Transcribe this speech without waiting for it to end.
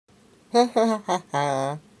Ha ha ha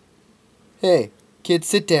ha. Hey, kid,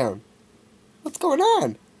 sit down. What's going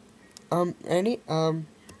on? Annie,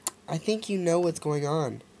 I think you know what's going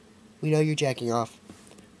on. We know you're jacking off,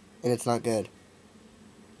 and it's not good.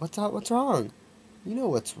 What's up? What's wrong? You know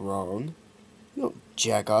what's wrong. You don't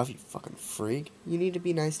jack off, you fucking freak. You need to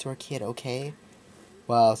be nice to our kid, okay?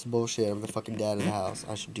 Wow, it's bullshit. I'm the fucking dad of the house.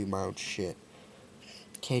 I should do my own shit.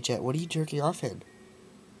 Okay, Jet, what are you jerking off in?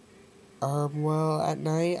 Well, at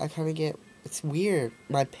night, I kind of get... It's weird.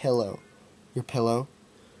 My pillow. Your pillow?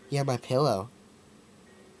 Yeah, my pillow.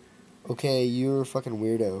 Okay, you're a fucking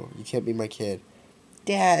weirdo. You can't be my kid.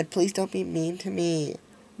 Dad, please don't be mean to me.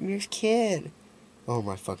 I'm your kid. Oh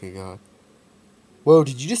my fucking god. Whoa,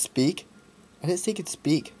 did you just speak? I didn't say you could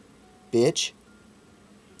speak. Bitch.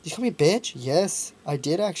 Did you call me bitch? Yes, I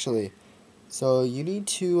did actually. So you need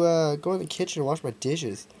to go in the kitchen and wash my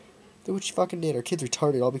dishes. Do what you fucking did. Our kid's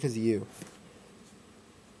retarded all because of you.